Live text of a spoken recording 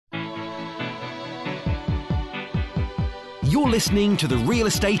You're listening to the Real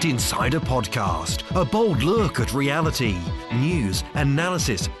Estate Insider Podcast, a bold look at reality, news,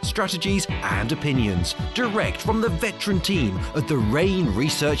 analysis, strategies, and opinions, direct from the veteran team at the REI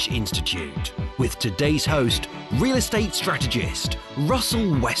Research Institute. With today's host, real estate strategist,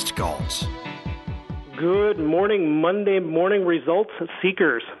 Russell Westcott. Good morning, Monday morning results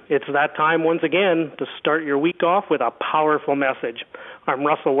seekers. It's that time once again to start your week off with a powerful message. I'm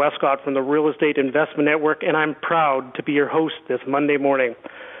Russell Westcott from the Real Estate Investment Network, and I'm proud to be your host this Monday morning.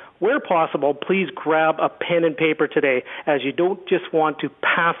 Where possible, please grab a pen and paper today, as you don't just want to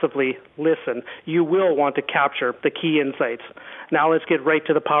passively listen. You will want to capture the key insights. Now let's get right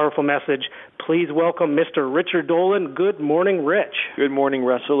to the powerful message. Please welcome Mr. Richard Dolan. Good morning, Rich. Good morning,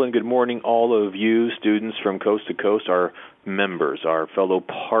 Russell, and good morning all of you students from coast to coast, our members, our fellow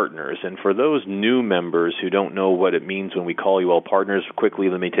partners. And for those new members who don't know what it means when we call you all partners, quickly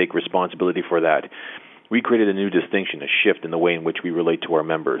let me take responsibility for that. We created a new distinction, a shift in the way in which we relate to our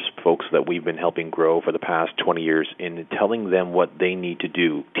members, folks that we've been helping grow for the past 20 years, in telling them what they need to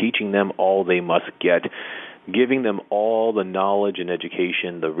do, teaching them all they must get, giving them all the knowledge and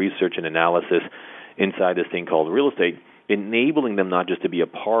education, the research and analysis inside this thing called real estate, enabling them not just to be a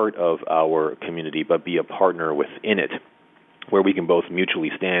part of our community, but be a partner within it, where we can both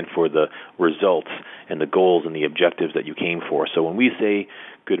mutually stand for the results and the goals and the objectives that you came for. So when we say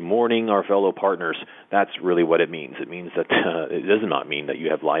good morning, our fellow partners, that's really what it means. It means that it does not mean that you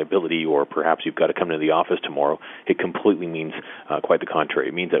have liability or perhaps you've got to come to the office tomorrow. It completely means quite the contrary.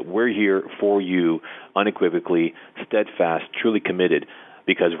 It means that we're here for you unequivocally, steadfast, truly committed,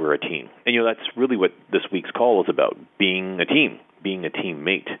 because we're a team. And, that's really what this week's call is about, being a team, being a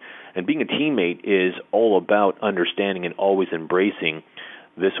teammate. And being a teammate is all about understanding and always embracing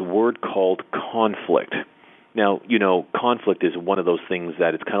this word called conflict. Now, conflict is one of those things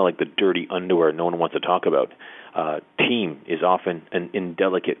that it's kind of like the dirty underwear no one wants to talk about. Team is often an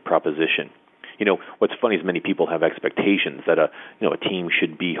indelicate proposition. What's funny is many people have expectations that a team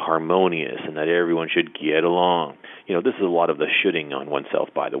should be harmonious and that everyone should get along. This is a lot of the shoulding on oneself,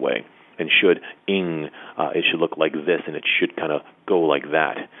 by the way. And it should look like this and it should kind of go like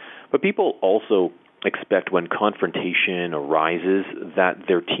that. But people also expect when confrontation arises that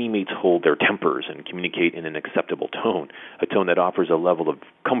their teammates hold their tempers and communicate in an acceptable tone, a tone that offers a level of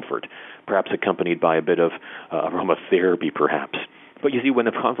comfort, perhaps accompanied by a bit of aromatherapy perhaps. But you see, when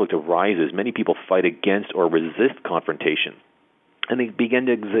a conflict arises, many people fight against or resist confrontation, and they begin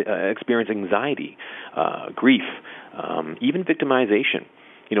to experience anxiety, grief, even victimization.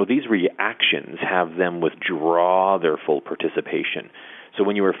 These reactions have them withdraw their full participation. So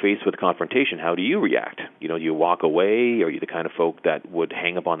when you are faced with confrontation, how do you react? Do you walk away? Are you the kind of folk that would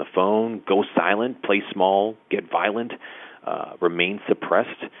hang up on the phone, go silent, play small, get violent, remain suppressed,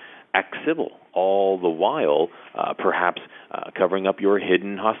 act civil, all the while perhaps covering up your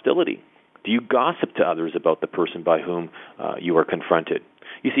hidden hostility? Do you gossip to others about the person by whom you are confronted?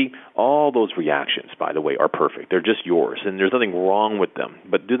 You see, all those reactions, by the way, are perfect. They're just yours, and there's nothing wrong with them.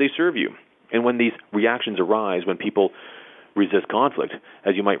 But do they serve you? And when these reactions arise, when people resist conflict,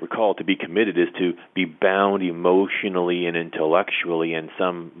 as you might recall, to be committed is to be bound emotionally and intellectually, and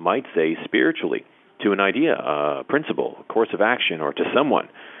some might say spiritually, to an idea, a principle, a course of action, or to someone.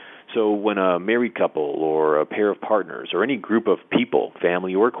 So when a married couple or a pair of partners or any group of people,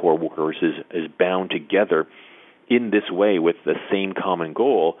 family or co-workers, is bound together in this way with the same common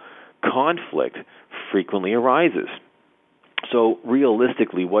goal, conflict frequently arises. So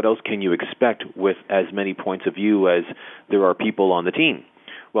realistically, what else can you expect with as many points of view as there are people on the team?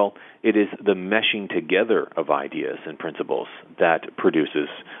 Well, it is the meshing together of ideas and principles that produces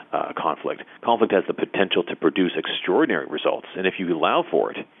conflict. Conflict has the potential to produce extraordinary results, and if you allow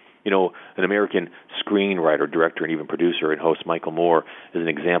for it, an American screenwriter, director, and even producer and host Michael Moore is an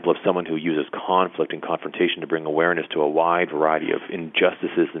example of someone who uses conflict and confrontation to bring awareness to a wide variety of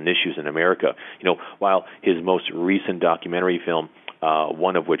injustices and issues in America. While his most recent documentary film,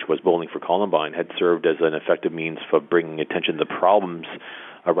 one of which was Bowling for Columbine, had served as an effective means for bringing attention to the problems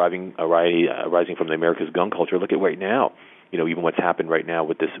arising from America's gun culture, look at right now. Even what's happened right now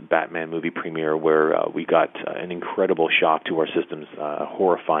with this Batman movie premiere where we got an incredible shock to our systems,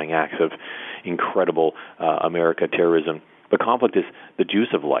 horrifying acts of incredible America terrorism. But conflict is the juice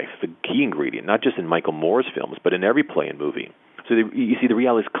of life, the key ingredient, not just in Michael Moore's films, but in every play and movie. So you see, the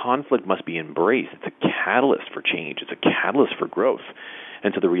reality is conflict must be embraced. It's a catalyst for change. It's a catalyst for growth.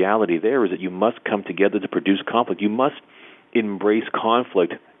 And so the reality there is that you must come together to produce conflict. You must embrace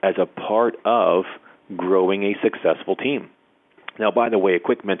conflict as a part of growing a successful team. Now, by the way, a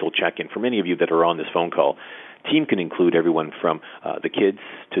quick mental check-in for many of you that are on this phone call. Team can include everyone from the kids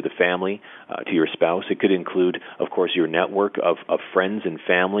to the family to your spouse. It could include, of course, your network of friends and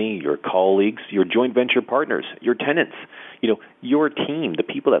family, your colleagues, your joint venture partners, your tenants, your team, the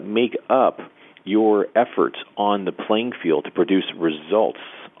people that make up your efforts on the playing field to produce results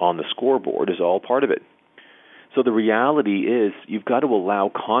on the scoreboard is all part of it. So the reality is you've got to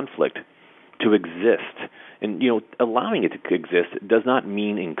allow conflict to exist. And, allowing it to exist does not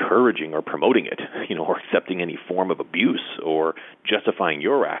mean encouraging or promoting it, or accepting any form of abuse or justifying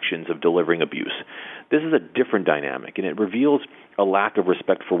your actions of delivering abuse. This is a different dynamic, and it reveals a lack of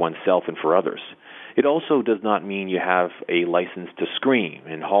respect for oneself and for others. It also does not mean you have a license to scream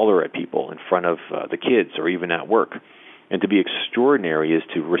and holler at people in front of the kids or even at work. And to be extraordinary is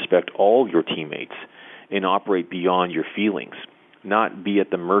to respect all your teammates and operate beyond your feelings, not be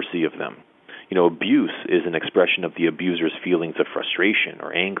at the mercy of them. Abuse is an expression of the abuser's feelings of frustration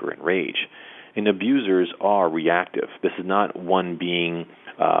or anger and rage. And abusers are reactive. This is not one being,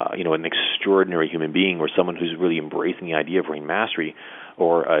 an extraordinary human being or someone who's really embracing the idea of brain mastery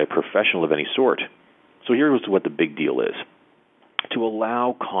or a professional of any sort. So here's what the big deal is. To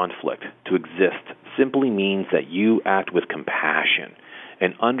allow conflict to exist simply means that you act with compassion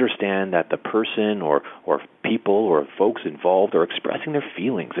and understand that the person or people or folks involved are expressing their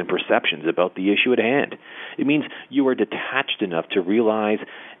feelings and perceptions about the issue at hand. It means you are detached enough to realize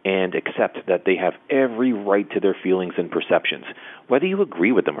and accept that they have every right to their feelings and perceptions, whether you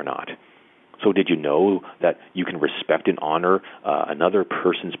agree with them or not. So did you know that you can respect and honor another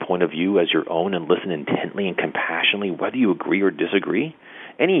person's point of view as your own and listen intently and compassionately, whether you agree or disagree?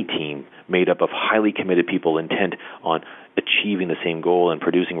 Any team made up of highly committed people intent on achieving the same goal and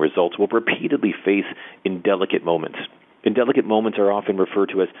producing results will repeatedly face indelicate moments. Indelicate moments are often referred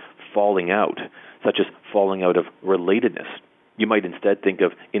to as falling out, such as falling out of relatedness. You might instead think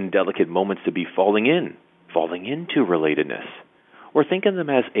of indelicate moments to be falling into relatedness. Or think of them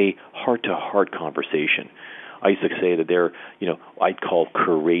as a heart-to-heart conversation. I used to say that they're, I'd call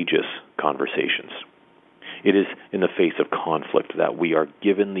courageous conversations. It is in the face of conflict that we are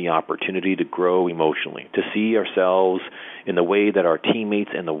given the opportunity to grow emotionally, to see ourselves in the way that our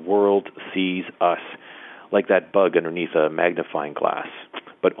teammates and the world sees us, like that bug underneath a magnifying glass,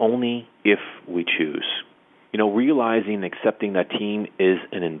 but only if we choose. Realizing and accepting that team is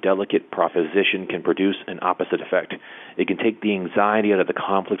an indelicate proposition can produce an opposite effect. It can take the anxiety out of the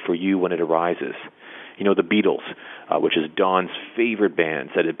conflict for you when it arises. The Beatles, which is Don's favorite band,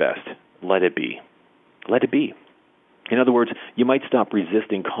 said it best, let it be. Let it be. In other words, you might stop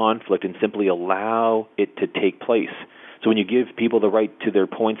resisting conflict and simply allow it to take place. So when you give people the right to their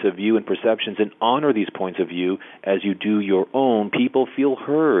points of view and perceptions and honor these points of view as you do your own, people feel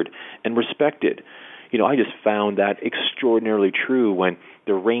heard and respected. I just found that extraordinarily true when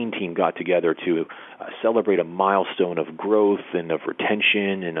the REIN team got together to celebrate a milestone of growth and of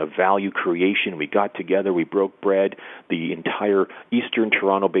retention and of value creation. We got together, we broke bread. The entire Eastern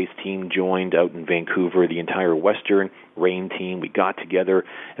Toronto-based team joined out in Vancouver, the entire Western REIN team. We got together,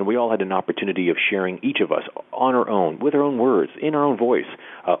 and we all had an opportunity of sharing, each of us, on our own, with our own words, in our own voice,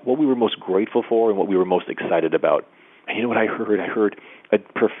 what we were most grateful for and what we were most excited about. And you know what I heard? I heard a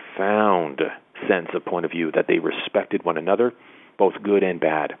profound sense of point of view that they respected one another, both good and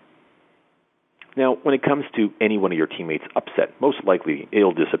bad. Now, when it comes to any one of your teammates upset, most likely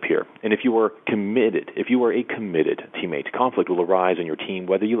it'll disappear. And if you are a committed teammate, conflict will arise in your team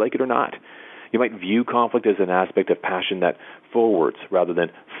whether you like it or not. You might view conflict as an aspect of passion that forwards rather than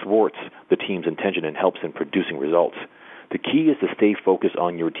thwarts the team's intention and helps in producing results. The key is to stay focused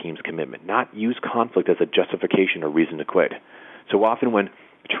on your team's commitment, not use conflict as a justification or reason to quit. So often when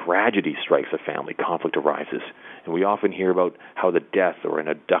tragedy strikes a family, conflict arises. And we often hear about how the death or an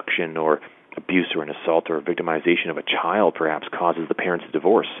abduction or abuse or an assault or a victimization of a child perhaps causes the parents to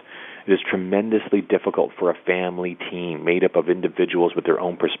divorce. It is tremendously difficult for a family team made up of individuals with their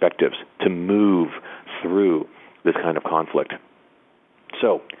own perspectives to move through this kind of conflict.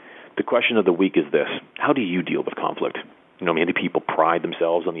 So the question of the week is this: how do you deal with conflict? Many people pride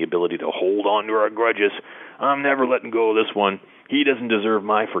themselves on the ability to hold on to our grudges. I'm never letting go of this one. He doesn't deserve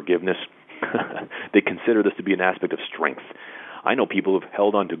my forgiveness. They consider this to be an aspect of strength. I know people who've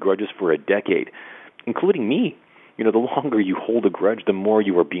held on to grudges for a decade, including me. The longer you hold a grudge, the more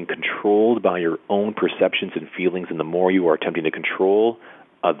you are being controlled by your own perceptions and feelings, and the more you are attempting to control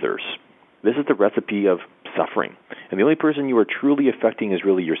others. This is the recipe of suffering. And the only person you are truly affecting is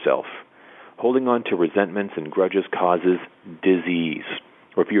really yourself. Holding on to resentments and grudges causes disease,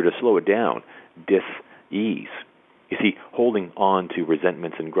 or if you were to slow it down, dis-ease. You see, holding on to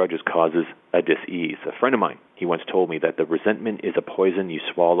resentments and grudges causes a dis-ease. A friend of mine, he once told me that the resentment is a poison you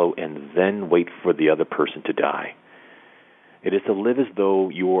swallow and then wait for the other person to die. It is to live as though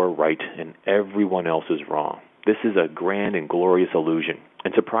you are right and everyone else is wrong. This is a grand and glorious illusion,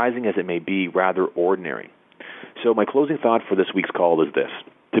 and surprising as it may be, rather ordinary. So my closing thought for this week's call is this.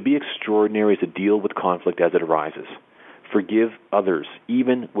 To be extraordinary is to deal with conflict as it arises. Forgive others,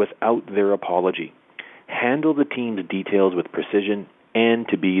 even without their apology. Handle the team's details with precision and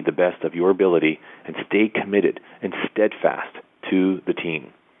to be the best of your ability, and stay committed and steadfast to the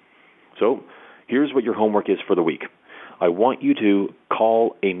team. So here's what your homework is for the week. I want you to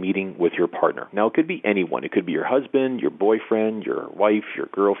call a meeting with your partner. Now, it could be anyone. It could be your husband, your boyfriend, your wife, your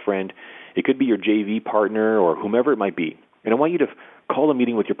girlfriend. It could be your JV partner or whomever it might be. And I want you to call a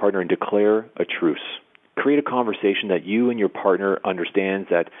meeting with your partner and declare a truce. Create a conversation that you and your partner understands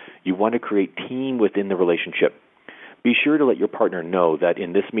that you want to create team within the relationship. Be sure to let your partner know that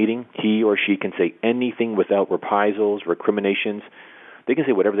in this meeting, he or she can say anything without reprisals, recriminations. They can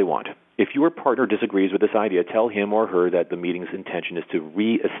say whatever they want. If your partner disagrees with this idea, tell him or her that the meeting's intention is to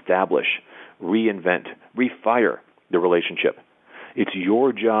reestablish, reinvent, refire the relationship. It's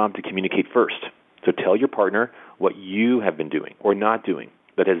your job to communicate first. So tell your partner what you have been doing or not doing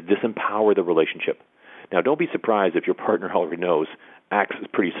that has disempowered the relationship. Now, don't be surprised if your partner already knows, acts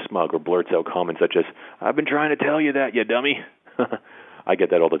pretty smug, or blurts out comments such as, "I've been trying to tell you that, you dummy." I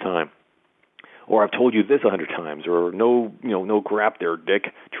get that all the time. Or I've told you this 100 times, or no crap there,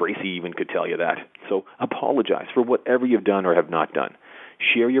 Dick. Tracy even could tell you that. So apologize for whatever you've done or have not done.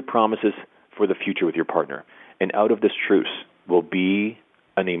 Share your promises for the future with your partner. And out of this truce will be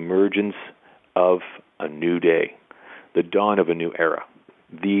an emergence of a new day, the dawn of a new era,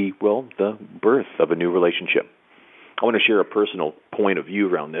 the birth of a new relationship. I want to share a personal point of view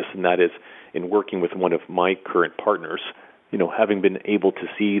around this, and that is in working with one of my current partners, having been able to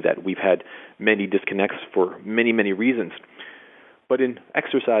see that we've had many disconnects for many, many reasons. But in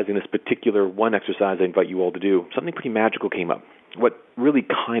exercising this particular one exercise I invite you all to do, something pretty magical came up. What really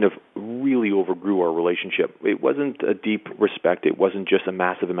overgrew our relationship. It wasn't a deep respect. It wasn't just a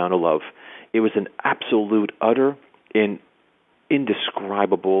massive amount of love. It was an absolute, utter, and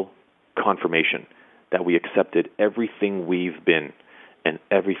indescribable confirmation that we accepted everything we've been and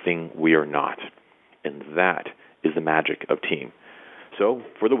everything we are not. And that is the magic of team. So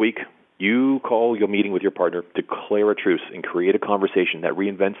for the week, you call your meeting with your partner, declare a truce, and create a conversation that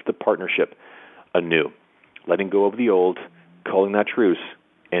reinvents the partnership anew. Letting go of the old, calling that truce,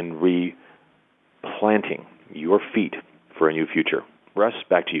 and replanting your feet for a new future. Russ,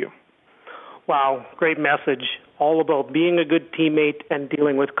 back to you. Wow, great message. All about being a good teammate and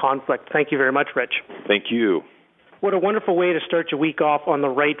dealing with conflict. Thank you very much, Rich. Thank you. What a wonderful way to start your week off on the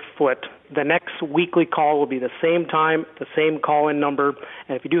right foot. The next weekly call will be the same time, the same call-in number.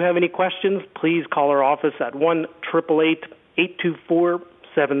 And if you do have any questions, please call our office at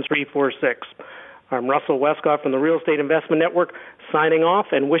 1-888-824-7346. I'm Russell Westcott from the Real Estate Investment Network, signing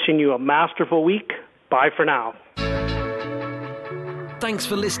off and wishing you a masterful week. Bye for now. Thanks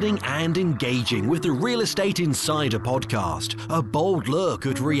for listening and engaging with the Real Estate Insider podcast, a bold look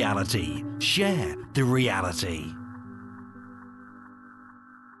at reality. Share the reality.